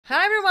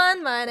Hi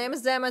everyone, my name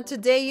is Emma.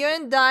 Today you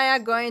and I are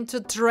going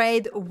to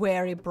trade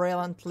very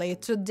brilliantly.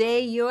 Today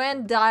you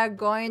and I are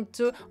going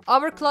to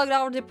overclock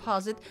our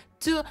deposit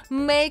to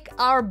make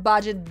our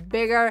budget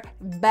bigger,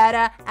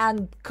 better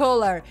and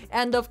cooler.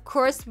 And of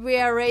course we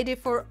are ready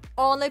for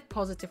only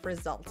positive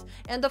results.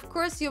 And of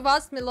course you've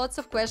asked me lots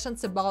of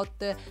questions about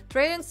the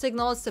trading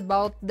signals,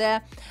 about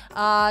the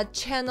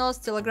channels,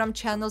 Telegram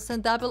channels,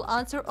 and I will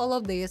answer all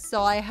of these.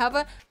 So I have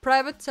a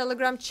private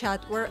Telegram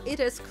chat where it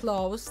is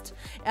closed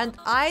and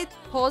I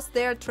post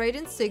their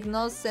trading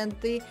signals, and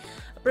the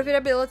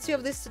profitability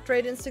of these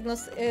trading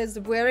signals is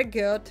very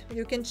good.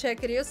 You can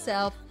check it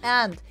yourself.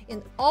 And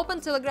in open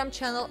Telegram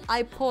channel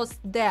I post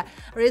the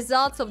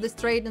results of these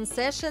trading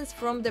sessions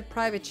from the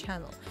private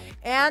channel.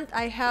 And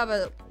I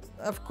have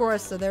of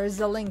course, there is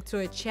a link to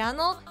a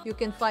channel. You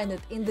can find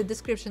it in the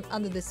description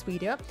under this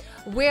video,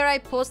 where I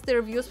post the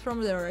reviews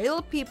from the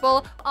real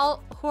people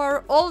who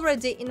are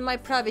already in my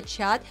private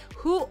chat,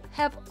 who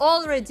have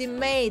already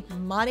made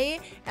money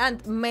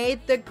and made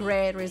the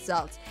great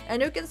results.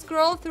 And you can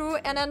scroll through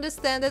and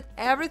understand that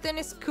everything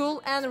is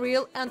cool and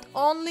real, and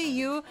only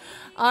you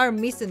are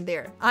missing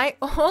there.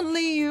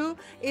 Only you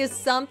is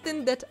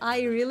something that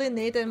I really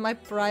need in my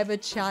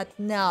private chat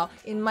now,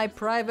 in my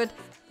private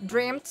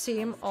dream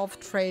team of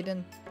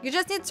trading. You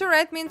just need to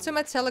write me into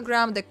my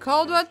Telegram, the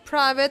code word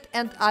private,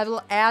 and I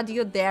will add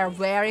you there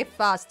very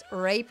fast,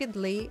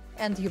 rapidly,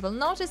 and you will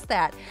notice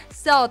that.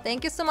 So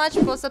thank you so much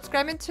for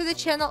subscribing to the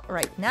channel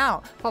right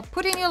now, for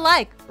putting your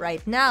like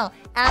right now,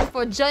 and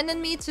for joining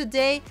me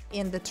today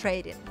in the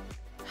trading.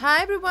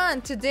 Hi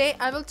everyone, today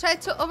I will try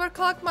to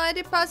overclock my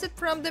deposit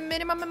from the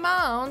minimum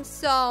amount.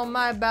 So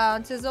my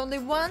balance is only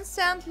 1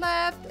 cent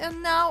left,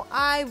 and now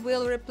I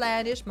will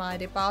replenish my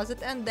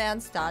deposit and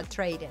then start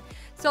trading.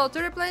 So to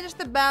replenish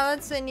the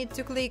balance I need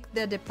to click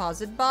the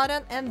deposit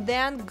button and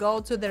then go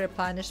to the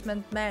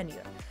replenishment menu.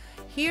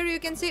 Here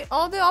you can see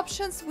all the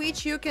options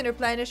which you can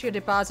replenish your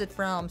deposit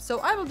from.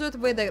 So I will do it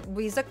with a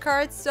Visa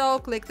card, so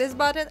click this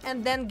button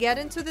and then get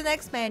into the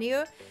next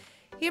menu.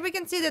 Here we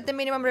can see that the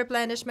minimum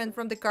replenishment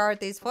from the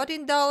card is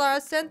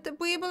 $14 and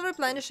we will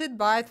replenish it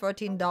by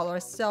 $14.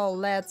 So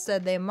let's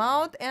set the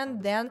amount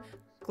and then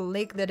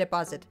click the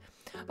deposit.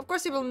 Of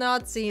course you will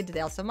not see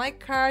details of my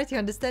card, you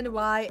understand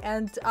why,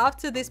 and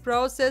after this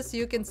process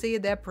you can see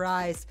the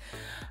price.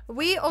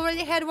 We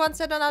already had 1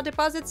 cent on our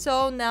deposit,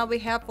 so now we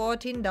have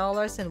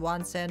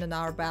 $14.01 on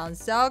our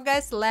balance. So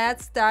guys,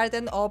 let's start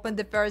and open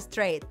the first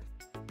trade.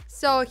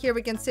 So here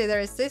we can see the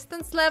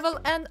resistance level,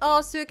 and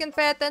also you can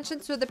pay attention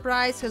to the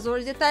price has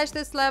already touched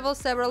this level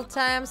several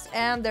times,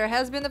 and there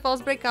has been a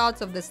false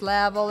breakout of this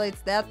level.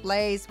 It's that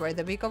place where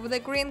the wick of the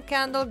green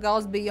candle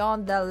goes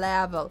beyond the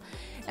level.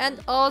 And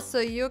also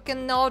you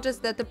can notice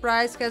that the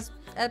price has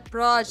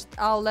approached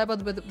our level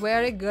with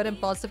very good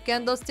impulsive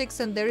candlesticks,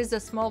 and there is a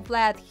small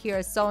flat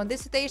here. So in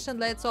this situation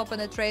let's open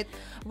a trade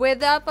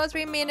without for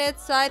 3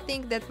 minutes. I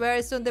think that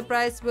very soon the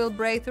price will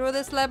break through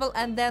this level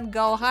and then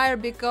go higher,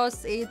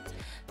 because it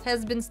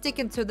has been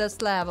sticking to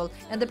this level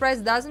and the price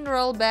doesn't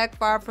roll back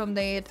far from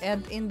it,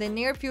 and in the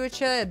near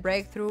future a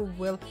breakthrough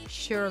will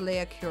surely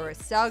occur.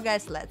 So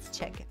guys, let's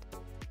check it.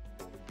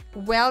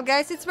 Well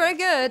guys, it's very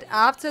good.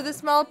 After the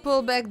small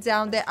pullback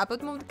down, the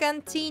upward movement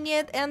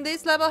continued and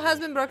this level has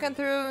been broken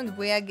through, and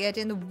we are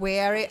getting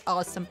very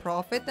awesome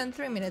profit, and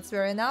 3 minutes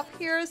were enough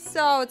here,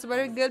 so it's a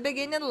very good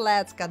beginning.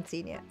 Let's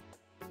continue.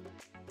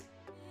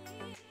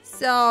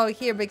 So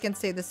here we can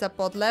see the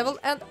support level,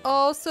 and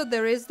also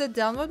there is the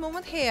downward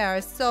movement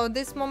here. So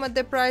this moment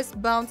the price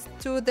bounced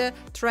to the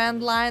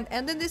trend line,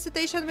 and in this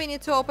situation we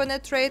need to open a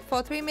trade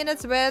for 3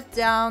 minutes. We're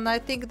down. I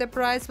think the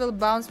price will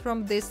bounce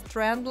from this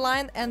trend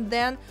line and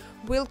then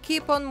we'll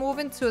keep on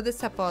moving to the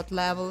support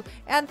level,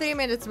 and 3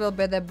 minutes will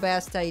be the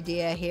best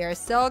idea here.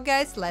 So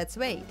guys, let's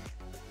wait.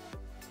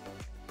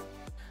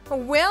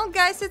 Well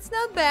guys, it's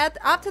not bad.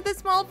 After the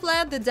small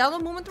flat, the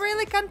downward movement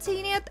really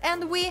continued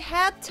and we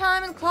had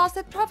time and closed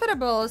it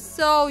profitable.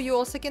 So you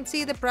also can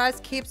see the price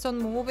keeps on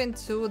moving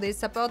to the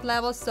support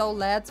level. So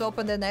let's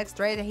open the next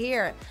trade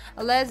here.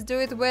 Let's do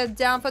it with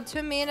down for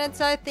 2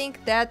 minutes. I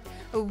think that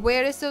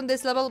very soon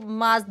this level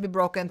must be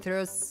broken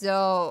through,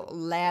 so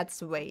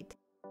let's wait.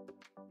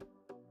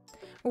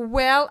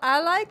 Well,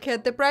 I like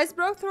it. The price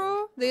broke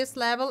through this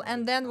level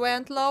and then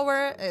went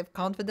lower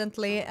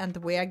confidently, and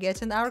we are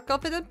getting our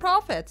confident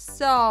profit.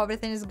 So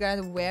everything is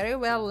going very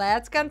well.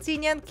 Let's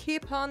continue and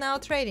keep on our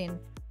trading.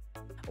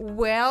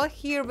 Well,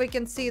 here we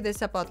can see the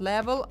support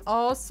level.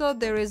 Also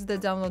there is the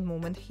downward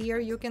movement here.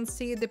 You can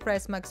see the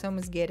price maximum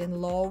is getting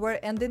lower,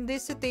 and in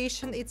this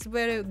situation it's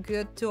very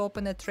good to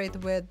open a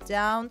trade with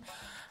down.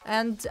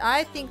 And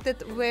I think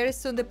that very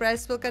soon the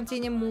price will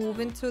continue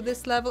moving to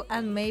this level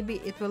and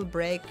maybe it will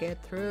break it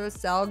through.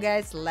 So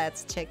guys,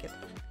 let's check it.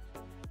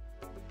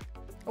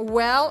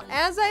 Well,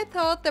 as I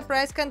thought, the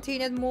price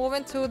continued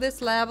moving to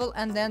this level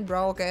and then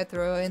broke it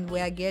through, and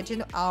we are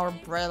getting our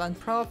brilliant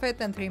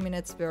profit, and 3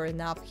 minutes were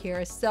enough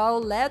here. So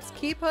let's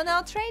keep on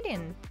our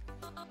trading.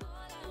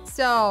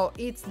 So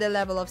it's the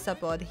level of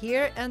support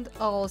here, and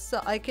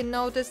also I can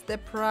notice the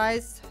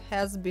price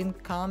has been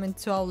coming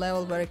to our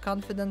level very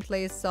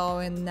confidently. So,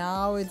 and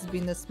now it's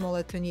been a small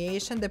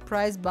attenuation. The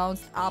price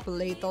bounced up a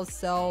little,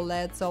 so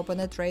let's open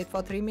a trade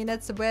for 3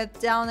 minutes with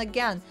down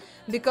again,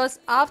 because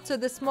after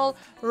the small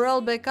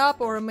rollback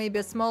up or maybe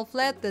a small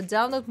flat, the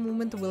downward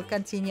movement will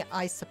continue,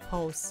 I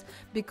suppose,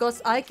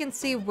 because I can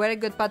see very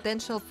good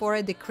potential for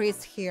a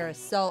decrease here,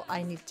 so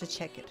I need to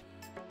check it.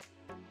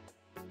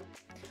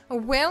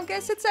 Well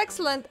guys, it's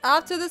excellent.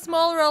 After the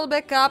small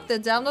rollback up, the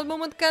downward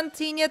movement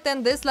continued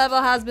and this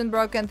level has been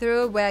broken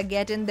through. We're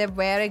getting the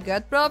very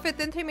good profit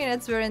in 3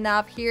 minutes. We're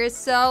enough here,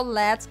 so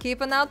let's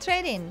keep on out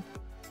trading.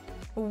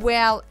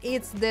 Well,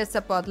 it's the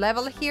support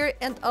level here,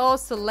 and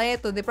also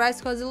lately the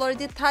price has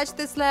already touched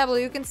this level.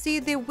 You can see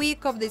the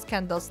wick of this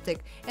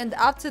candlestick, and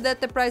after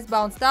that the price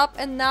bounced up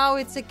and now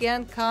it's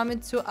again coming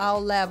to our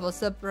level.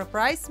 So the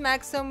price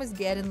maximum is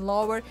getting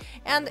lower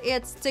and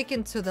it's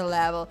sticking to the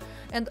level.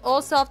 And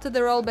also after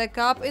the rollback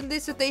up, in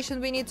this situation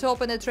we need to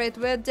open a trade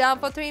with down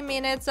for 3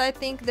 minutes. I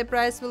think the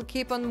price will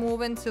keep on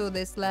moving to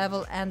this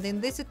level, and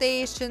in this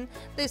situation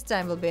this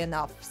time will be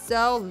enough.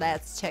 So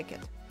let's check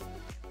it.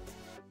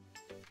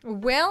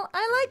 Well,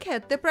 I like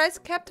it. The price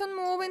kept on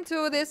moving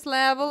to this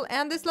level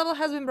and this level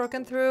has been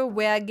broken through.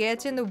 We are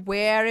getting a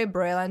very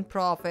brilliant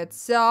profit.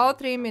 So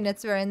 3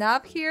 minutes were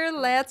enough here.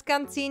 Let's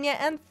continue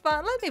and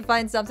let me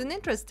find something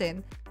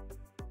interesting.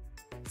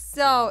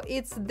 So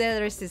it's the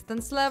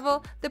resistance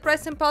level. The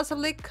price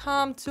impulsively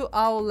come to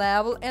our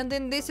level, and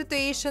in this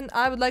situation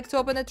I would like to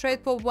open a trade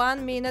for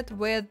 1 minute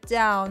with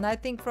down. I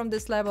think from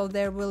this level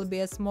there will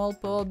be a small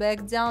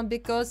pullback down,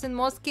 because in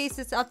most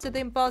cases after the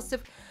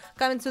impulsive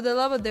coming to the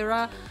level there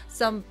are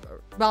some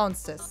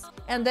bounces,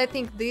 and I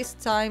think this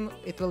time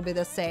it will be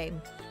the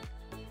same.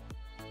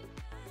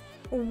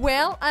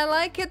 Well, I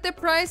like it. The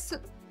price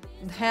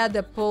had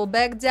a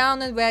pullback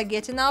down and we're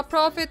getting our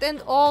profit,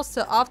 and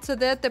also after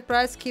that the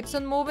price keeps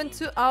on moving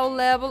to our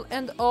level,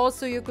 and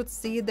also you could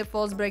see the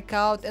false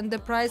breakout, and the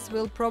price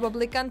will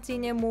probably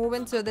continue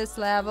moving to this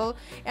level,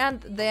 and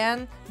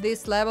then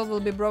this level will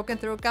be broken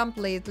through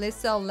completely.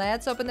 So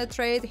let's open a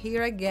trade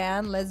here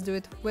again. Let's do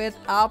it with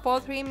up for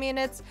 3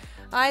 minutes.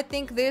 I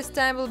think this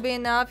time will be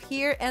enough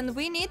here and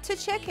we need to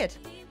check it.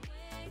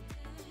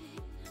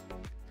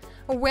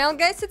 Well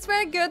guys, it's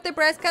very good. The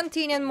price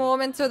continued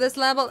moving to this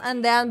level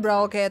and then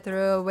broke it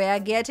through. We are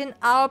getting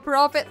our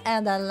profit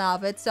and I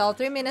love it. So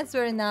 3 minutes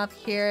were enough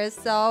here,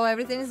 so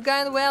everything is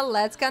going well.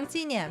 Let's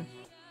continue.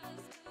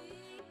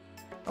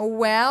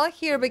 Well,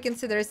 here we can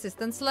see the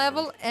resistance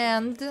level,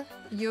 and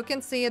you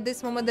can see at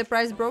this moment the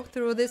price broke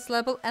through this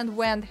level and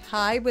went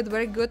high with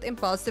very good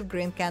impulsive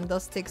green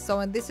candlestick. So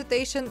in this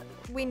situation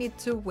we need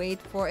to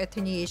wait for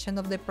attenuation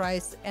of the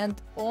price,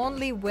 and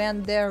only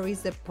when there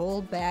is a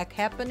pullback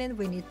happening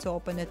we need to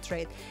open a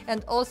trade.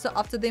 And also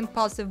after the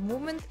impulsive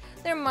movement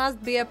there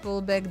must be a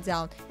pullback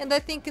down, and I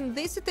think in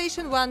this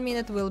situation 1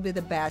 minute will be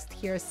the best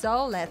here,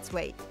 so let's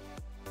wait.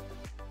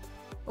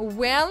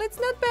 Well, it's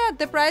not bad.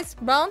 The price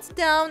bounced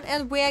down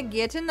and we are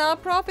getting our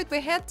profit.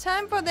 We had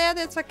time for that,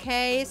 it's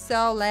okay.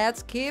 So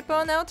let's keep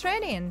on our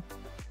trading.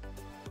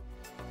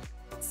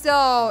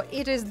 So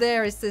it is the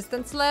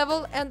resistance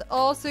level, and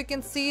also you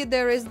can see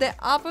there is the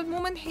upward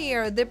movement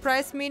here. The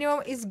price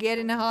minimum is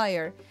getting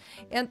higher,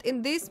 and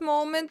in this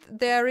moment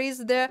there is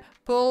the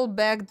pull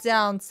back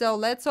down. So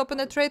let's open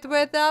a trade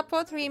with up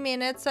for 3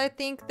 minutes. I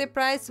think the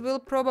price will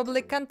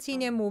probably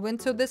continue moving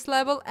to this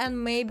level,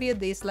 and maybe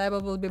this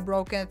level will be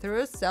broken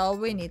through, so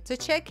we need to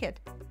check it.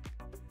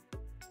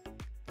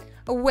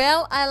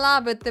 Well, I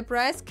love it. The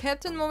price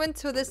kept on moving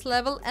to this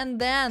level and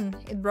then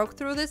it broke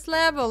through this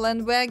level,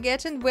 and we're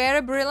getting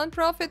very brilliant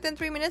profit in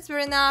 3 minutes. We're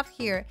enough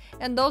here.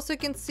 And also you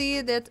can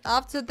see that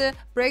after the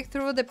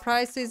breakthrough the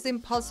price is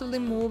impulsively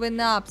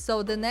moving up.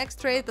 So the next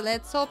trade,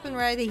 let's open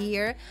right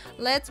here.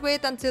 Let's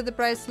wait until the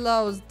price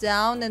slows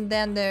down, and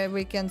then there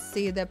we can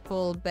see the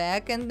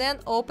pullback, and then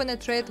open a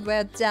trade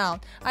way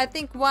down. I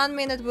think 1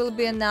 minute will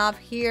be enough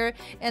here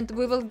and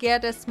we will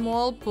get a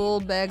small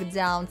pullback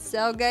down.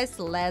 So guys,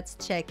 let's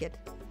check it.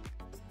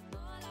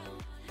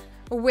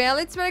 Well,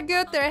 it's very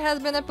good. There has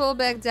been a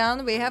pullback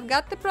down. We have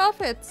got the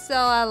profit, so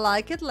I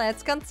like it.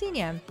 Let's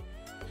continue.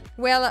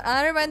 Well,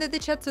 I rewinded the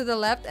chart to the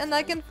left and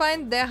I can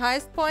find the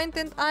highest point,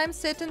 and I'm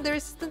setting the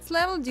resistance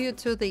level due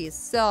to this.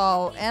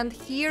 So, and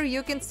here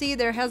you can see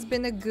there has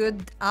been a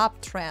good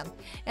uptrend,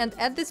 and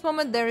at this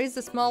moment there is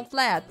a small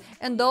flat,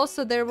 and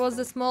also there was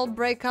a small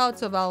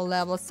breakout of our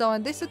level. So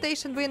in this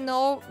situation we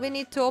know we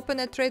need to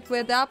open a trade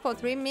with up for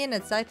 3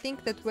 minutes. I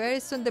think that very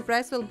soon the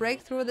price will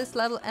break through this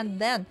level and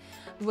then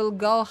will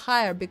go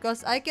higher,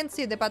 because I can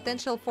see the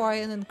potential for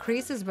an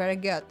increase is very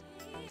good.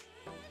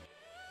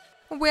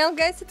 Well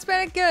guys, it's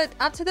very good.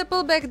 After the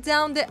pullback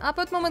down, the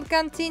upward movement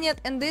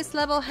continued and this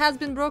level has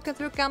been broken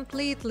through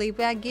completely.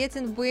 We are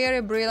getting very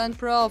brilliant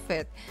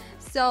profit.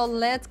 So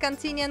let's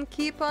continue and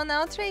keep on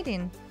our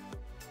trading.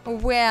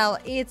 Well,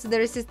 it's the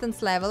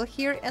resistance level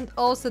here, and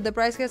also the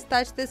price has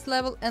touched this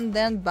level and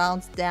then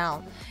bounced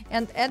down.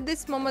 And at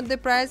this moment the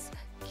price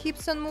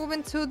keeps on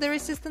moving to the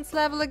resistance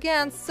level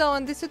again. So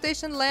in this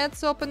situation,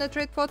 let's open a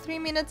trade for 3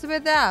 minutes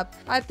with up.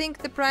 I think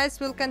the price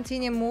will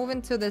continue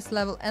moving to this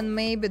level, and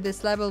maybe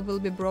this level will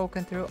be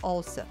broken through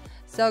also.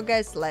 So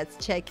guys, let's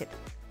check it.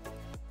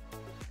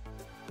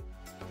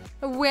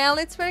 Well,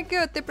 it's very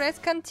good. The price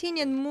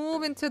continued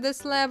moving to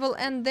this level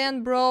and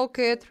then broke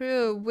it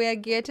through. We're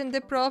getting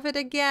the profit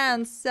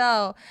again.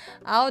 So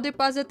our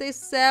deposit is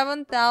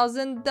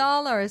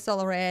 $7,000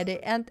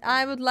 already, and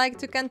I would like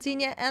to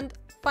continue and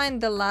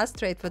find the last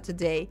trade for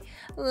today.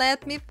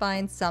 Let me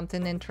find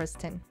something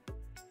interesting.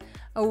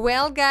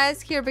 Well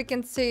guys, here we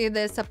can see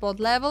the support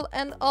level,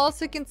 and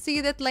also you can see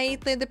that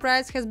lately the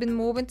price has been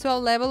moving to a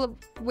level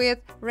with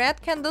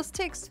red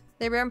candlesticks.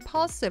 They were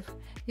impulsive.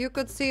 You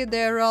could see the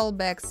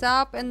rollbacks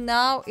up, and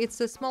now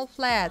it's a small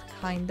flat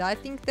kinda. I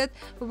think that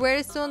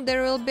very soon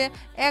there will be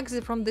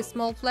exit from the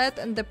small flat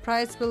and the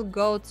price will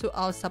go to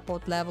our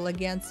support level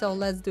again. So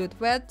let's do it.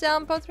 We're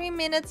down for 3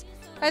 minutes.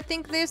 I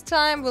think this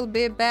time will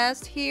be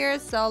best here,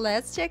 so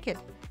let's check it.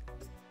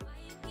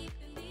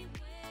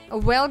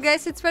 Well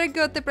guys, it's very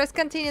good. The price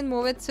continued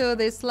moving to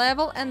this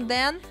level, and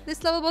then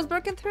this level was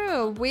broken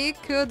through. We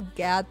could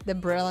get the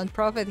brilliant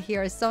profit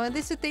here. So in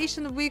this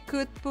situation we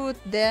could put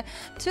the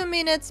 2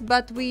 minutes,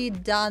 but we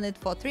done it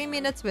for 3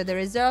 minutes with the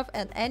reserve,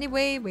 and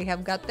anyway we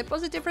have got the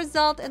positive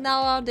result, and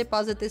now our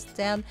deposit is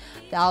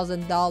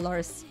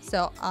 $10,000.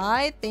 So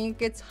I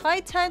think it's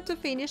high time to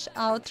finish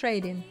our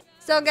trading.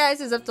 So guys,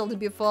 as I've told you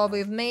before,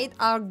 we've made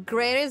our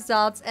great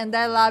results, and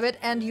I love it,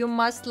 and you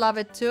must love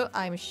it too,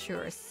 I'm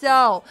sure.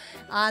 So,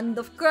 and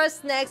of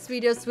course, next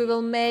videos we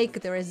will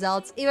make the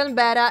results even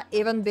better,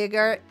 even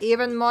bigger,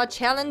 even more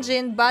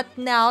challenging. But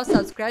now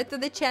subscribe to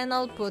the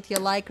channel, put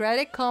your like, write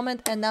a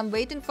comment, and I'm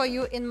waiting for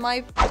you in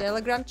my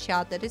Telegram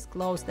chat that is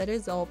closed, that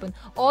is open.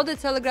 All the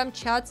Telegram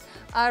chats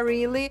are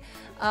really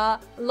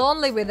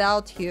lonely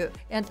without you,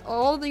 and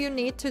all you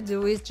need to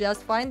do is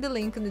just find the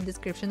link in the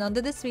description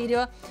under this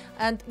video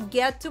and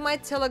get to my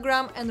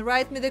Telegram and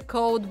write me the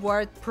code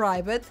word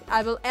private.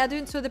 I will add you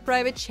into the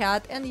private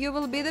chat, and you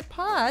will be the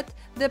part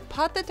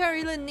that I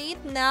really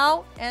need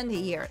now and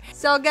here.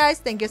 So guys,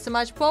 thank you so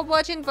much for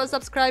watching, for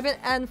subscribing,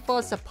 and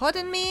for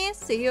supporting me.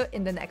 See you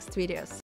in the next videos.